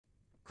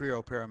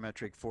Creo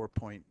Parametric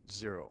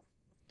 4.0.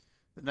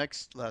 The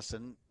next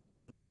lesson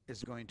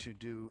is going to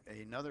do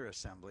another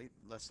assembly,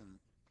 lesson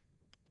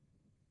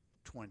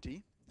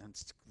 20, and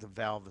it's the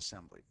valve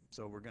assembly.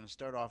 So we're going to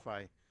start off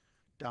by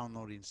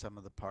downloading some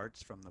of the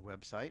parts from the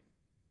website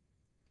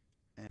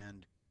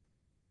and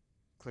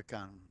click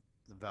on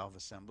the valve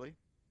assembly,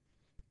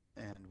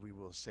 and we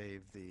will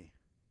save the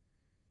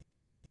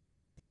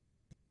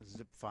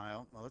zip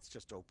file. Well, let's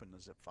just open the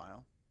zip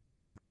file.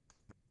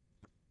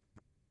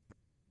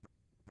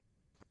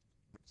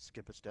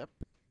 Skip a step.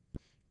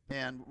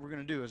 And what we're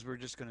going to do is we're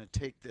just going to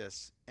take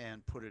this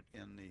and put it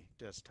in the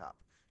desktop.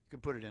 You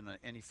can put it in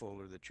any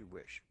folder that you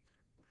wish.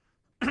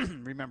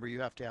 Remember, you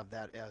have to have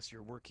that as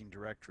your working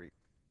directory.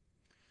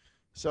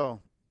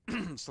 So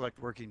select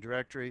working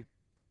directory,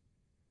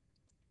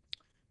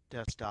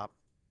 desktop,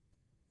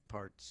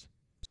 parts.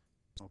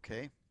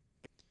 Okay.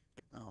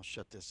 I'll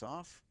shut this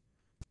off.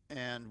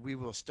 And we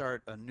will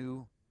start a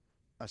new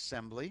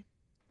assembly.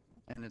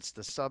 And it's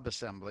the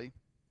sub-assembly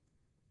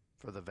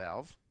for the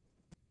valve.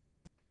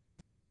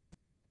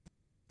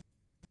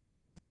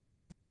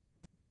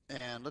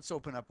 And let's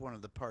open up one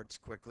of the parts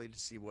quickly to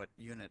see what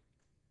unit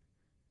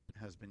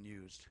has been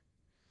used.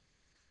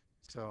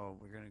 So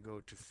we're going to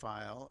go to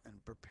File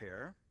and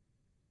Prepare,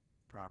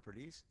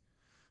 Properties,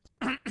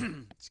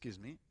 excuse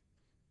me,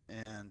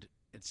 and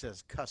it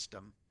says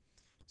Custom.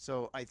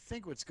 So I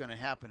think what's going to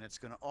happen, it's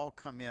going to all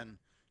come in,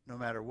 no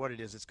matter what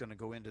it is, it's going to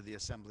go into the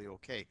assembly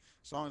okay.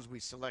 As long as we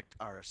select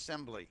our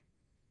assembly.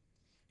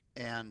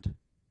 And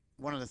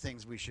one of the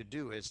things we should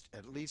do is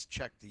at least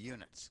check the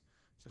units.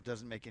 So it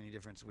doesn't make any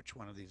difference which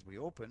one of these we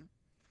open.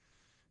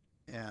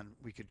 And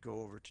we could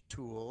go over to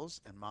Tools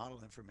and Model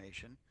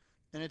Information,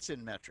 and it's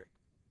in metric.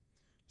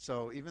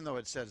 So even though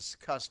it says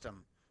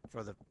custom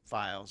for the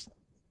files,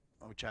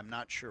 which I'm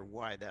not sure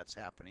why that's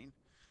happening,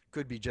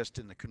 could be just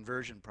in the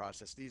conversion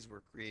process. These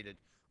were created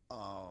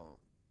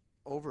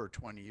over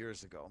 20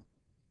 years ago.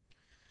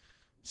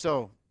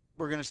 So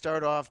we're going to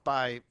start off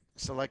by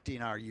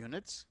selecting our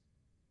units.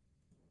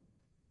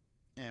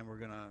 And we're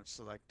going to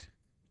select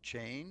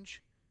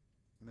Change,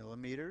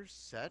 Millimeters,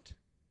 Set,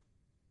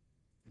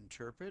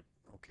 Interpret,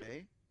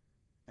 OK,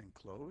 and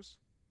Close.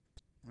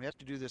 We have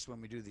to do this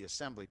when we do the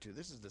assembly too.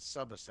 This is the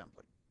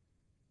sub-assembly.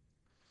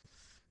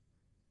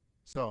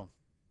 So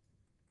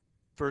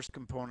first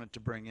component to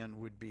bring in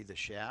would be the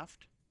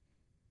shaft.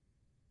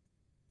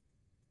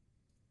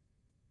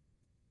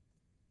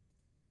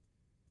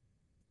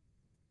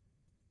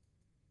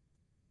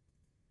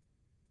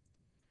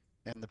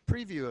 And the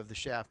preview of the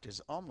shaft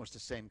is almost the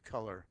same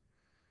color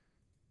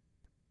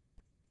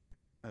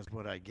as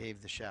what I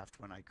gave the shaft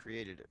when I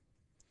created it.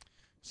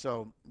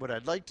 So what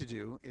I'd like to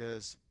do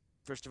is,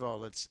 first of all,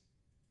 let's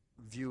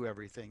view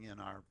everything in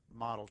our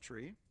model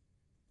tree.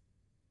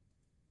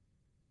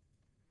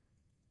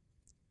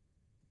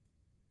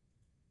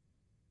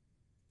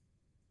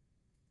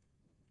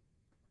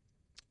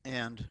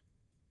 And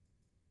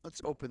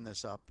let's open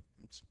this up.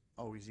 It's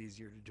always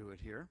easier to do it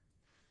here.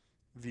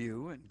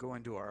 View and go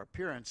into our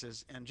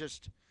appearances and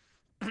just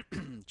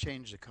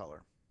change the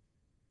color.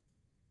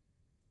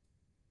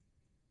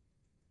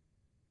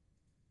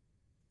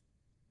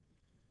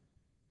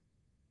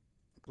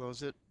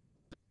 Close it,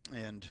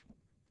 and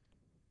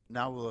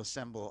now we'll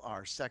assemble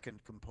our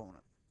second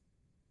component.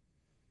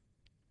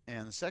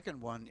 And the second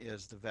one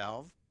is the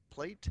valve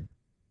plate,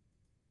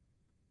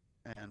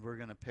 and we're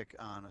going to pick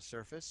on a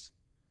surface,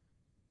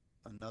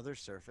 another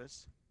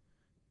surface,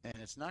 and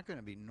it's not going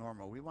to be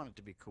normal. We want it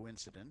to be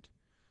coincident.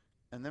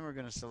 And then we're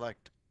going to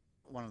select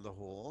one of the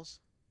holes,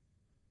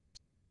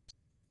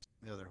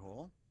 the other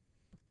hole,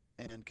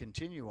 and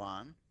continue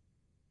on.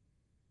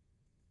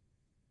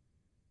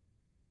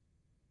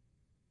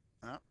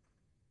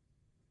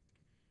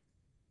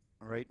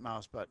 Right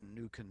mouse button,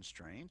 new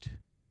constraint,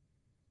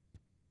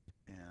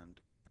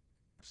 and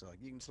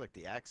select. You can select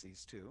the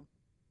axes too.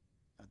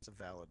 That's a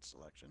valid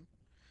selection.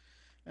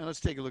 And let's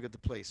take a look at the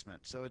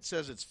placement. So it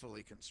says it's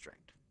fully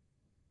constrained.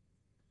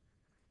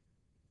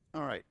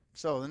 All right,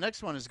 so the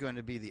next one is going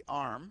to be the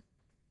arm.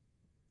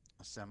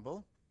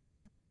 Assemble.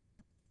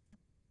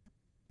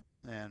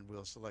 And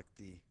we'll select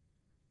the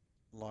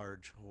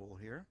large hole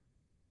here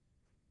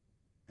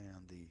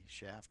and the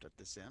shaft at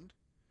this end.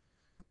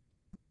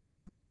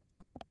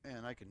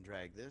 And I can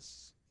drag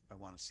this. I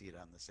want to see it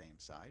on the same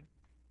side.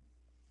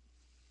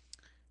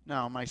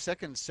 Now my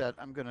second set,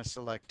 I'm going to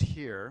select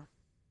here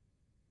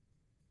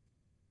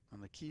on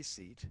the key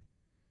seat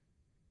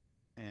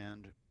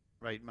and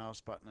right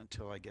mouse button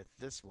until I get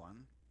this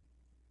one.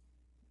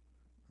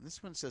 And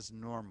this one says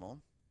normal.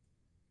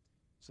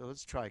 So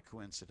let's try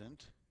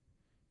coincident.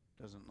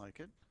 Doesn't like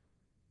it.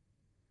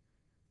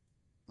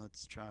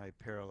 Let's try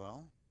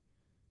parallel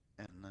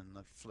and then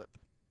the flip.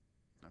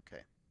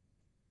 Okay.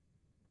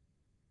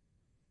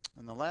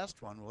 And the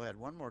last one, we'll add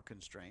one more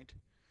constraint,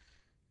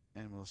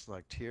 and we'll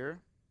select here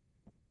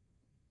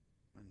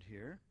and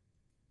here.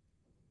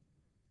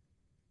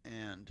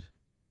 And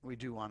we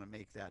do want to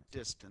make that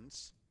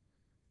distance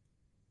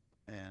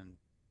and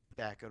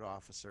back it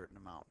off a certain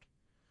amount.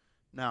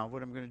 Now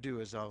what I'm going to do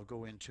is I'll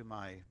go into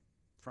my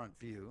front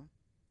view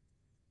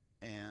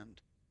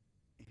and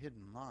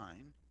hidden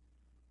line,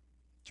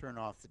 turn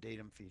off the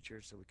datum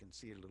feature so we can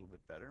see it a little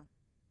bit better.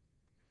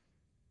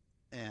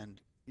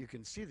 And you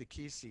can see the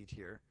key seat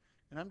here,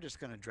 and I'm just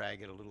going to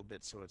drag it a little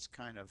bit so it's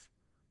kind of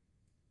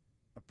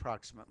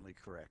approximately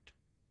correct.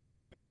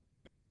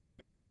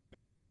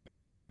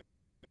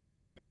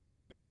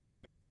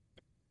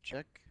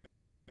 Check.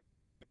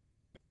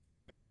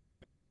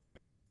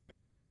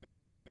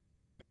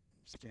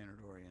 Standard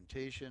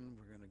orientation.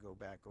 We're going to go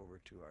back over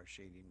to our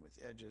shading with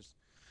edges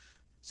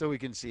so we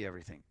can see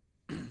everything.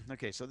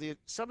 Okay, so the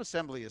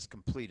subassembly is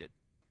completed.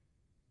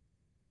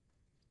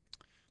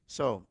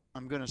 So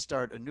I'm going to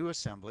start a new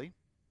assembly.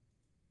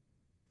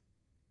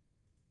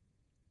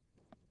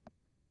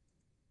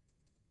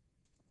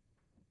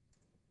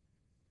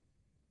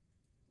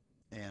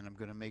 And I'm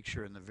going to make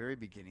sure in the very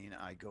beginning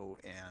I go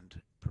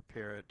and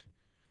prepare it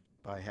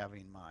by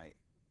having my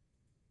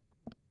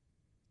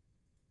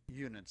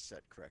units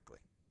set correctly.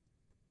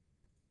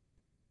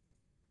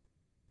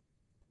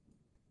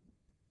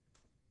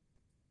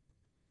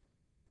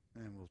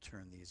 And we'll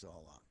turn these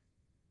all on.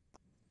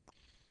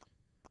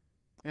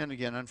 And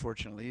again,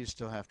 unfortunately, you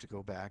still have to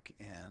go back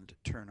and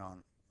turn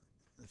on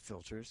the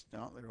filters.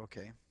 No, they're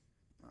okay.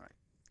 All right,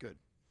 good.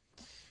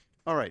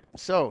 All right,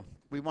 so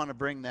we want to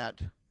bring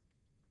that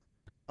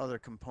other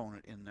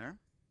component in there.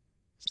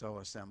 So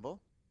assemble.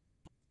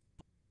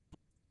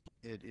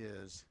 It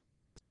is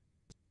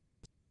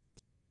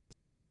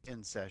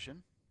in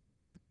session.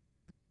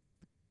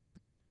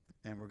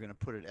 And we're going to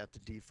put it at the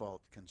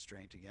default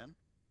constraint again,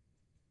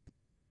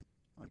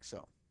 like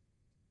so.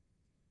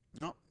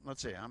 No,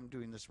 let's see, I'm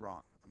doing this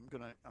wrong.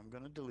 I'm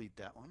gonna delete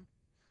that one.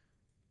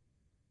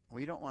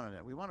 We don't want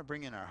to. We want to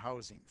bring in our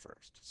housing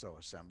first. So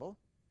assemble.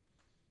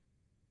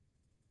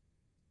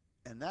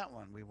 And that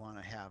one we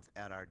want to have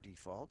at our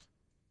default,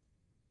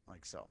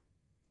 like so.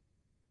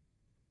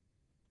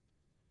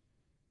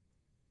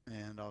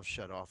 And I'll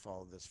shut off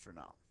all of this for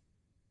now.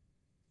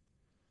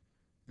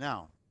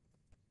 Now,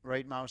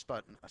 right mouse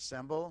button,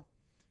 assemble.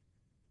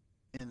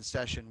 In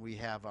session, we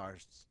have our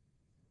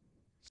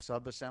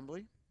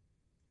subassembly.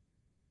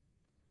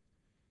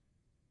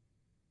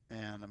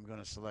 And I'm going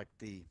to select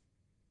the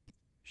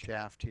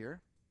shaft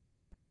here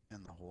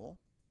and the hole.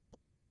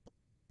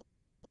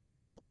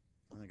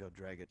 I'm going to go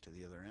drag it to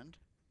the other end,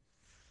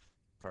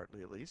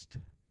 partly at least.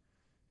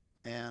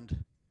 And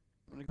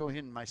I'm going to go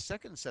ahead in my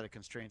second set of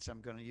constraints.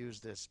 I'm going to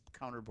use this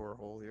counter bore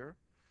hole here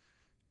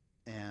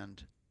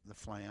and the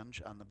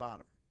flange on the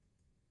bottom.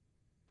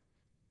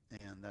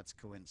 And that's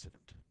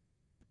coincident.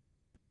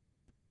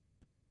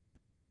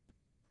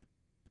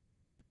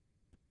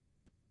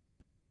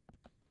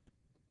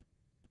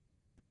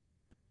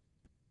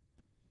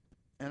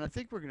 And I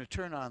think we're going to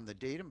turn on the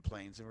datum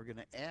planes and we're going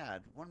to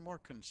add one more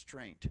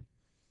constraint.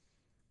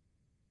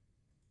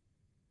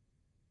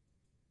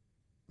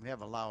 We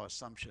have allow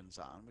assumptions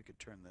on. We could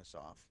turn this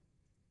off.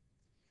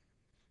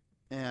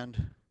 And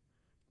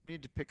we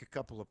need to pick a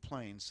couple of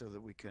planes so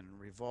that we can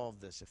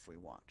revolve this if we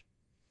want.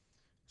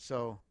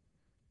 So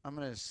I'm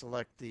going to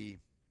select the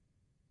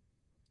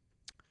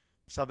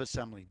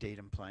subassembly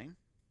datum plane.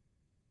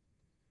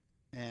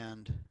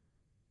 And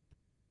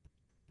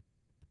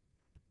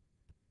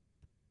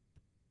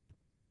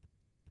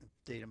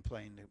datum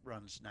plane that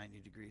runs 90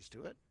 degrees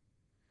to it.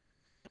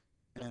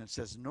 And it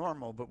says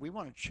normal, but we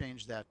want to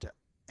change that to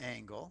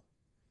angle.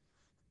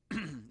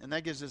 And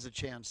that gives us a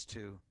chance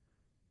to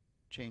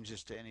change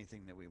this to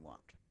anything that we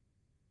want.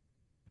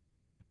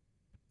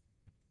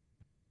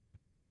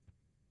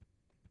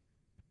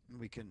 And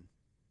we can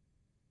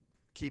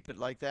keep it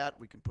like that.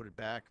 We can put it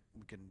back.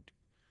 We can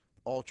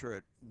alter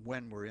it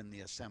when we're in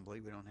the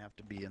assembly. We don't have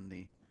to be in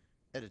the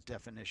edit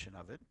definition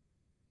of it.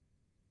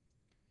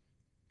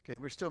 Okay,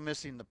 we're still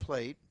missing the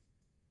plate,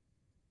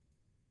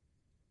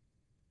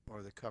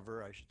 or the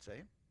cover, I should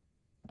say.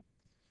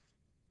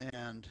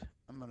 And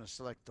I'm going to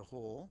select the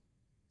hole.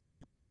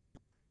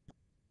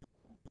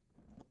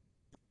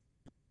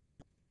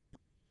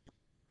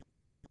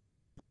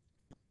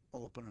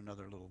 I'll open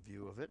another little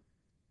view of it,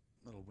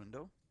 little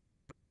window.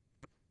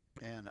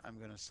 And I'm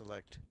going to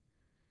select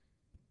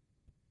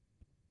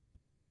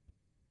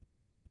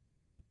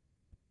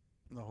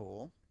the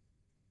hole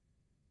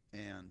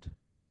and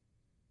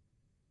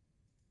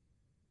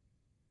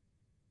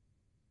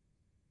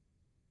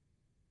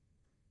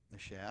the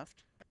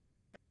shaft.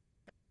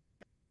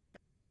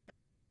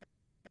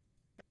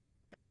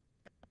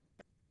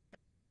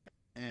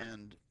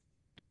 And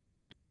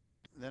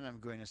then I'm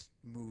going to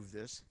move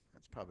this.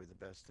 That's probably the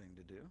best thing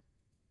to do.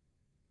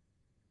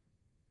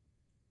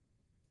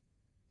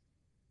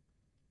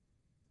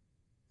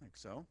 Like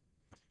so.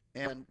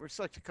 And we'll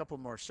select a couple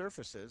more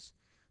surfaces.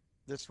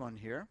 This one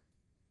here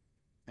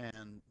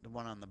and the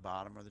one on the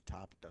bottom or the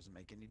top. It doesn't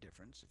make any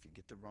difference if you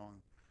get the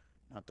wrong,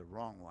 not the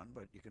wrong one,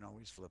 but you can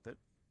always flip it.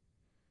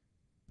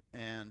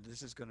 And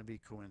this is going to be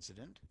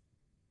coincident.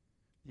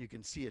 You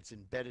can see it's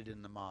embedded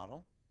in the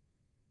model.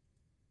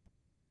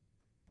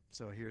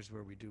 So here's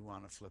where we do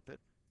want to flip it,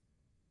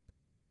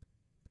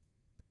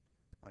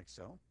 like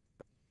so.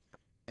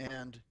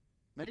 And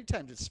Many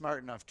times it's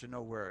smart enough to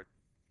know where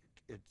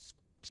it's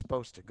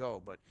supposed to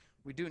go, but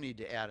we do need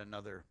to add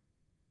another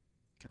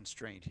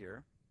constraint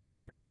here,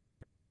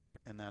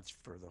 and that's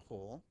for the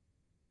hole.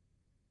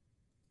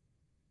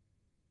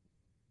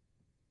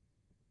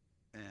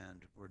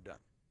 And we're done.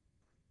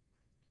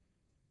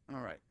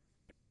 All right.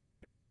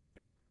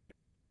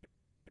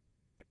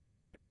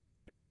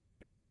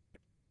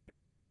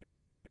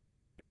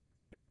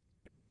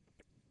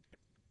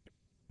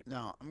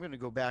 Now I'm going to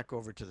go back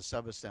over to the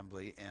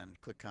subassembly and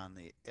click on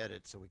the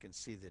edit so we can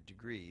see the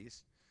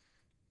degrees.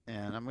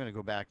 And I'm going to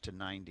go back to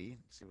 90,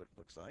 see what it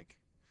looks like.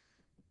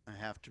 I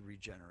have to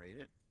regenerate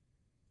it.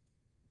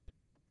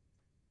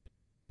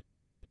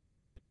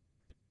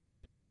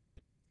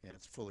 Yeah,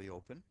 it's fully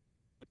open.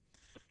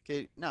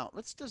 Okay, now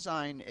let's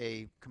design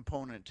a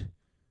component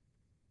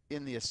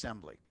in the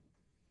assembly.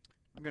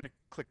 I'm going to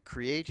click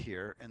create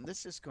here, and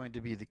this is going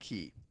to be the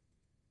key.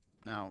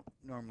 Now,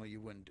 normally you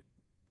wouldn't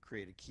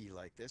create a key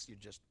like this. You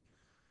just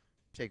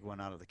take one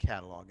out of the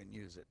catalog and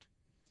use it.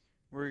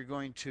 We're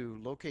going to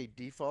locate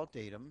default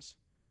datums,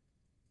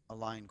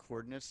 align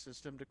coordinate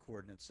system to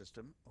coordinate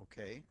system,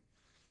 okay.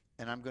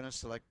 And I'm going to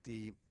select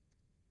the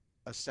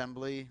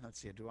assembly. Let's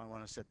see, do I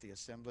want to set the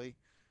assembly,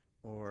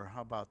 or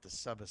how about the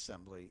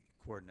subassembly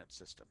coordinate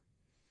system?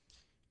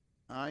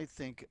 I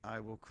think I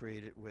will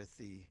create it with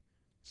the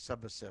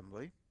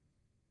subassembly.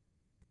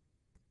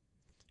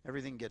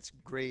 Everything gets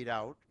grayed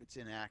out, it's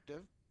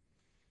inactive.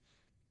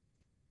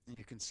 And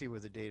you can see where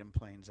the datum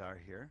planes are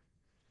here.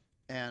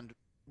 And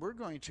we're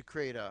going to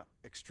create a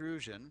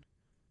extrusion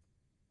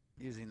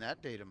using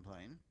that datum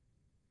plane.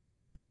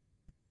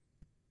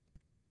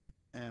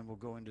 And we'll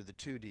go into the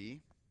 2D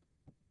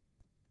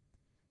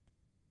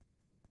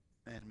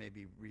and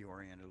maybe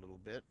reorient a little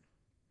bit.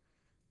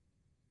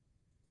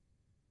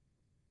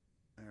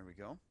 There we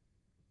go.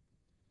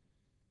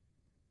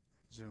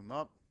 Zoom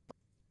up,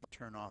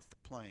 turn off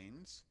the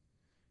planes,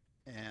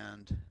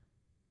 and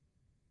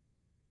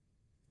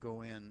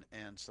go in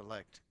and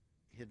select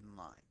hidden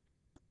line.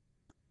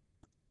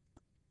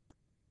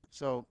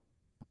 So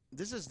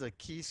this is the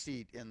key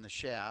seat in the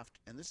shaft,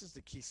 and this is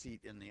the key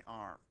seat in the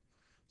arm.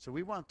 So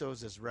we want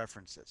those as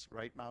references.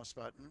 Right mouse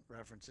button,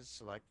 references,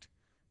 select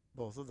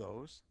both of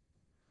those.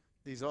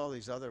 All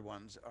these other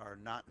ones are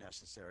not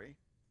necessary.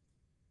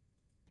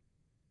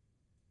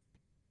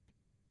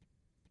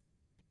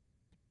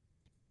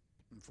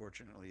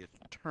 Unfortunately, it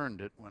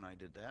turned it when I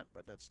did that,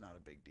 but that's not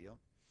a big deal.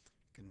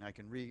 I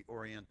can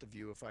reorient the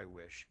view if I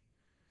wish,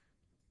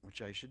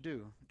 which I should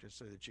do, just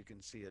so that you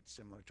can see it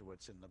similar to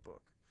what's in the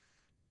book.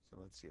 So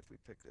let's see if we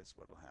pick this,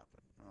 what will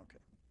happen. Okay.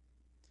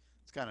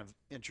 It's kind of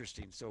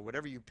interesting. So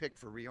whatever you pick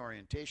for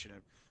reorientation,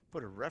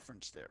 put a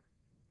reference there.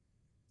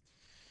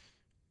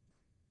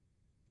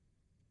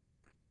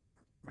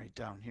 Right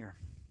down here,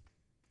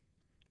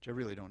 which I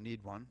really don't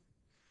need one.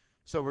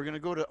 So we're going to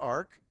go to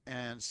arc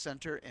and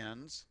center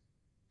ends,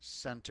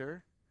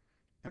 center,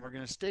 and we're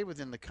going to stay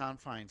within the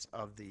confines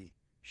of the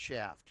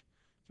shaft.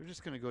 So we're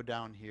just going to go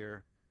down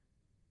here,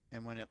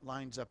 and when it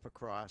lines up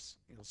across,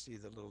 you'll see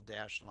the little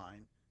dashed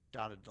line,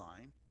 dotted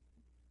line.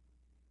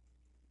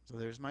 So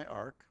there's my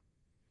arc.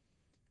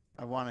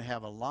 I want to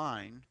have a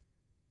line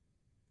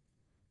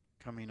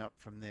coming up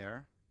from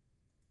there,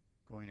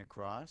 going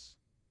across.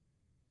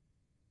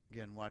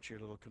 Again, watch your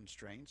little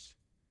constraints.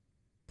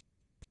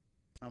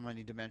 How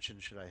many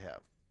dimensions should I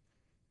have?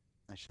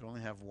 I should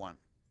only have one.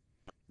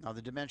 Now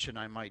the dimension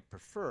I might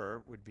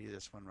prefer would be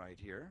this one right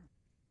here,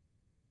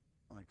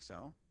 like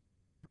so.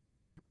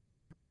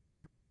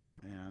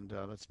 And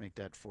let's make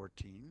that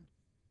 14.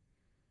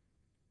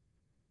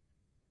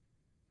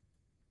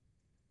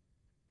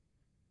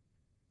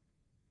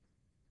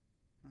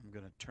 I'm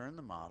going to turn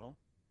the model.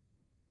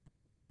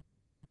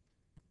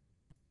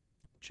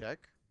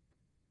 Check.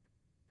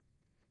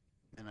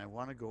 And I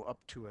want to go up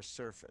to a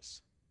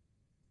surface.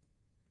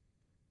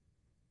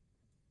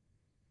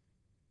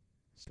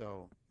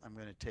 So I'm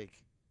going to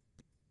take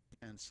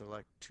and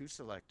select two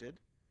selected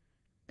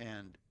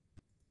and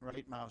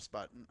right mouse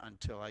button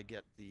until I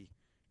get the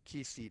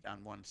key seat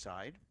on one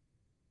side.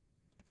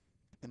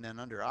 And then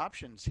under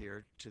options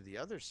here to the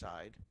other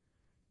side,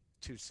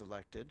 two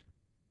selected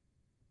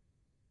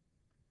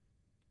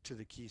to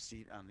the key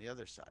seat on the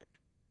other side.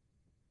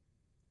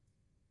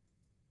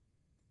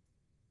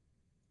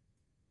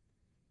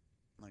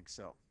 Like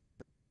so.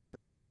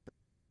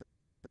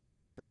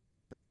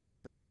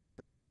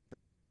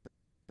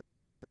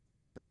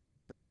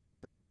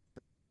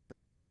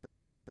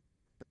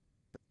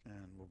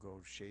 And we'll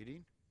go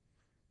shading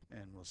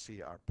and we'll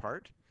see our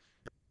part.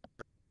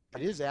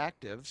 It is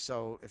active,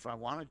 so if I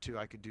wanted to,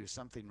 I could do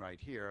something right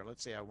here.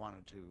 Let's say I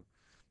wanted to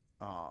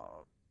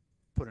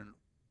put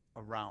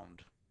a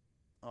round,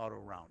 auto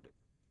round it.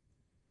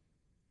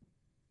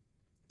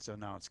 So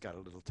now it's got a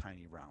little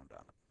tiny round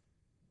on it.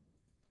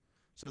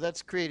 So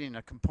that's creating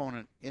a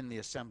component in the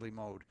assembly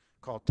mode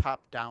called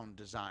top-down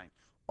design.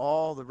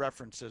 All the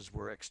references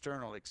were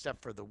external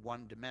except for the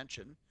one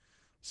dimension.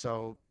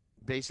 So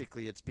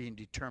basically it's being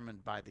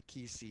determined by the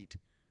key seat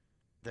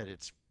that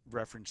it's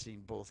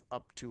referencing both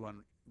up to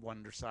on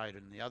one side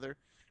and the other,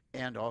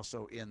 and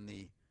also in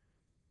the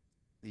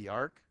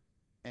arc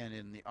and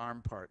in the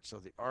arm part. So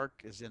the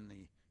arc is in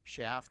the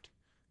shaft,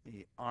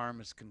 the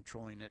arm is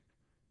controlling it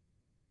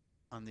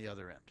on the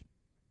other end.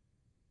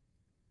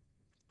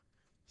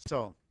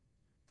 So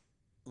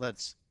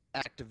let's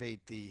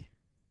activate the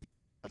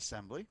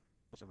assembly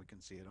so we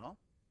can see it all.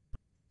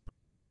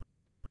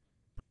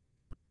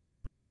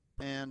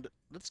 And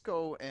let's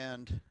go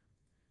and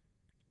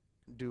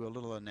do a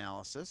little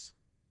analysis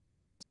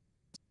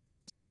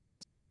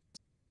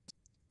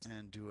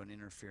and do an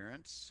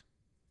interference.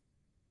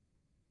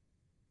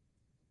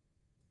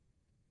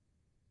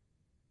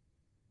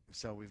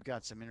 So we've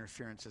got some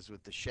interferences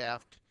with the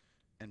shaft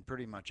and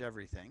pretty much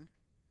everything.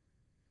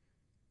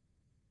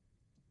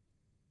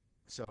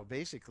 So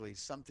basically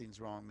something's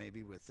wrong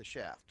maybe with the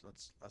shaft.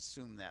 Let's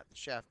assume that. The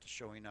shaft is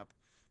showing up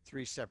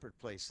 3 separate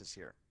places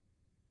here.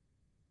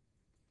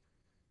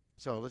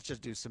 So let's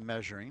just do some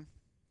measuring.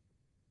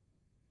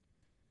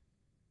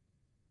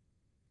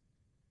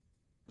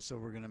 So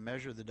we're going to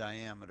measure the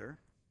diameter.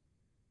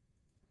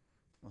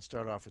 We'll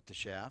start off with the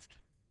shaft.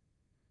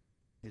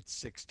 It's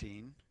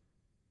 16.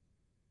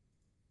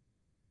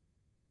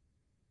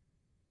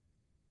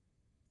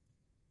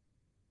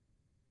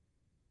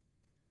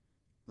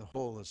 The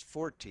hole is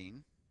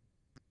 14.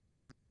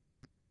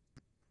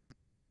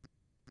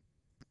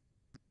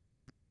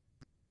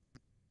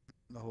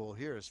 The hole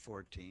here is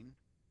 14.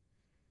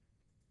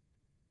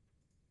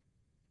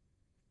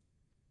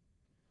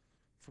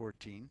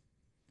 14.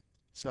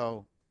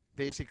 So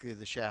basically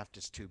the shaft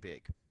is too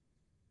big.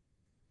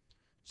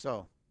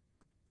 So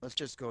let's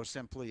just go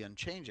simply and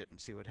change it and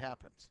see what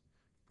happens.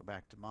 Go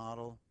back to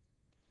model.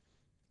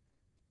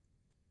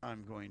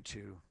 I'm going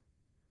to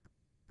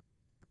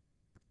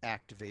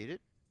activate it.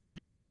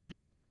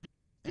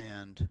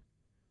 And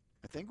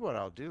I think what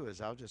I'll do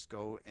is I'll just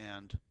go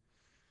and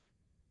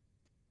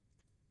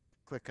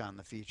click on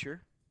the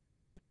feature,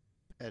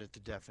 edit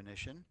the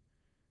definition,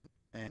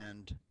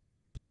 and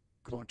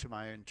go into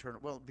my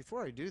internal. Well,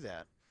 before I do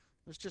that,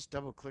 let's just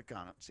double click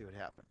on it and see what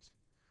happens.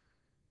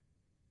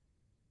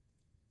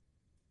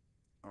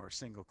 Or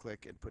single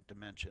click and put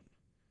dimension.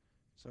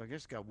 So I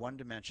just got one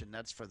dimension.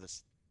 That's for the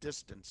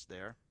distance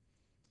there.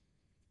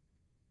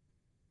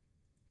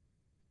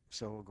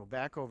 So we'll go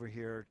back over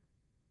here,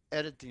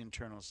 edit the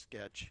internal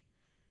sketch,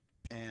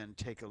 and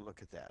take a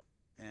look at that.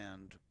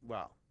 And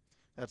wow,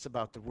 that's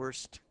about the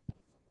worst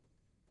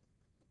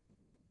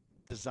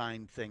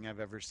design thing I've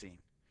ever seen.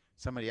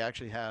 Somebody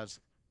actually has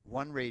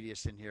one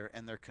radius in here,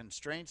 and their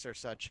constraints are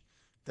such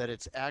that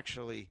it's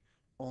actually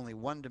only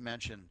one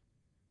dimension,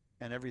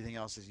 and everything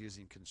else is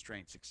using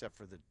constraints except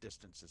for the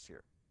distances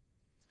here.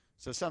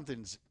 So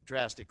something's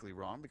drastically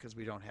wrong because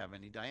we don't have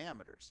any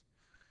diameters.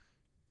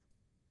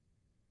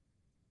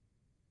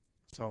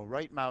 So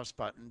right mouse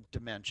button,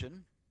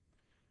 dimension,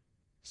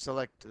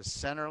 select the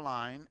center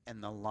line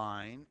and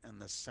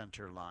the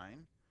center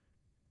line,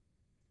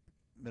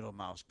 middle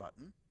mouse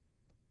button,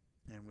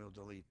 and we'll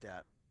delete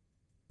that.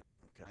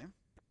 Okay.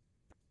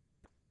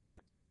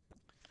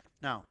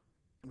 Now,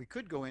 we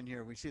could go in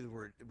here, we see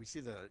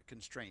the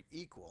constraint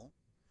equal.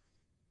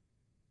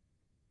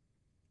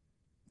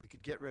 We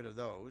could get rid of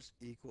those,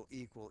 equal,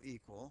 equal,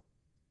 equal.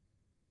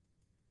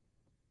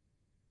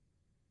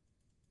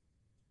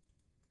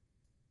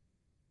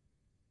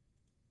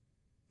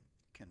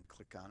 Can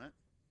click on it.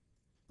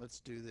 Let's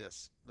do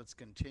this. Let's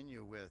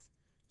continue with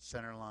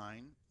center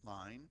line,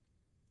 line,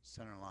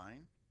 center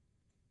line,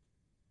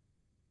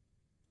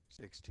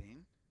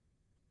 16.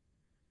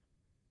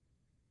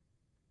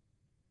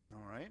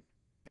 All right.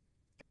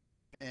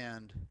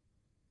 And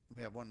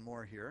we have one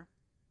more here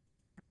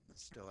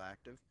that's still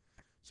active.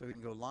 So we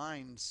can go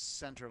line,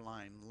 center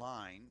line,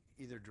 line.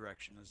 Either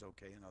direction is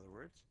okay, in other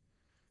words.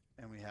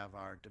 And we have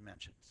our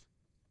dimensions.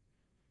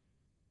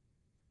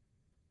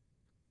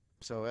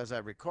 So as I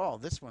recall,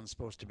 this one's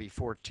supposed to be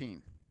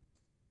 14.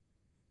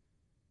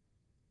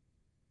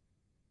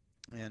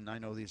 And I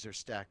know these are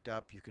stacked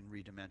up. You can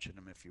redimension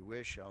them if you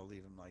wish. I'll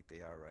leave them like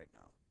they are right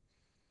now.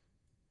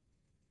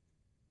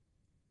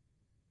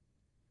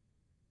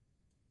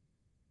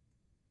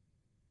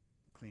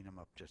 Clean them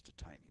up just a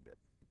tiny bit.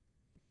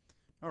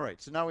 All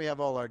right, so now we have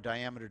all our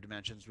diameter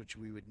dimensions, which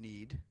we would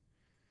need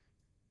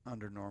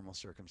under normal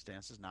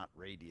circumstances, not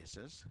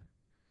radiuses.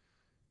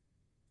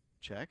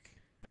 Check.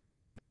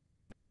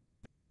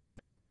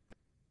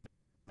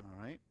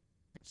 All right,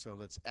 so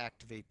let's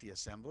activate the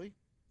assembly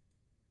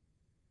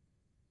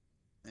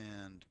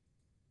and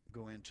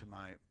go into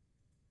my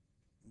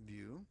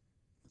view.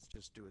 Let's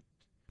just do it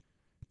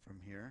from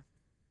here.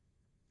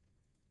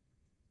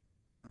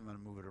 I'm going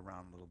to move it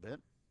around a little bit.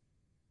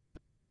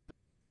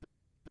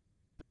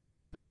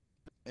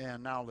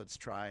 And now let's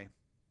try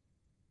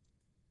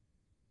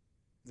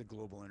the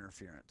global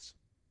interference.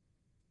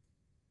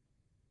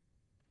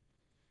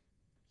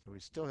 So we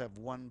still have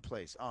one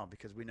place. Oh,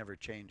 because we never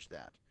changed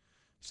that.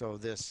 So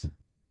this,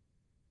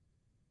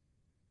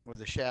 where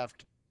the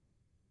shaft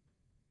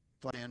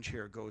flange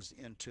here goes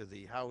into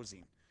the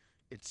housing,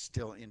 it's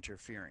still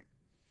interfering.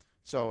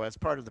 So as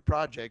part of the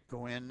project,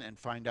 go in and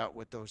find out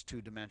what those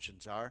two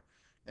dimensions are.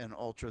 and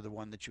alter the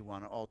one that you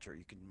want to alter.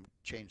 You can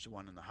change the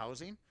one in the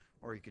housing,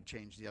 or you could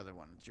change the other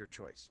one. It's your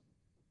choice.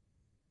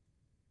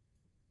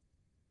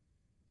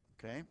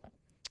 Okay,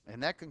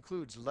 and that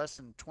concludes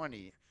lesson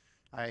 20.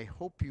 I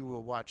hope you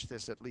will watch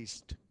this at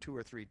least 2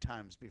 or 3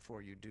 times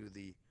before you do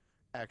the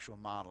actual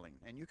modeling.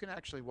 And you can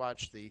actually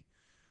watch the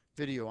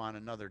video on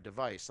another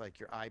device like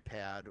your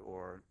iPad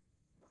or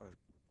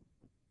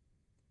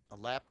a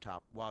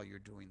laptop while you're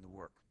doing the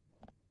work.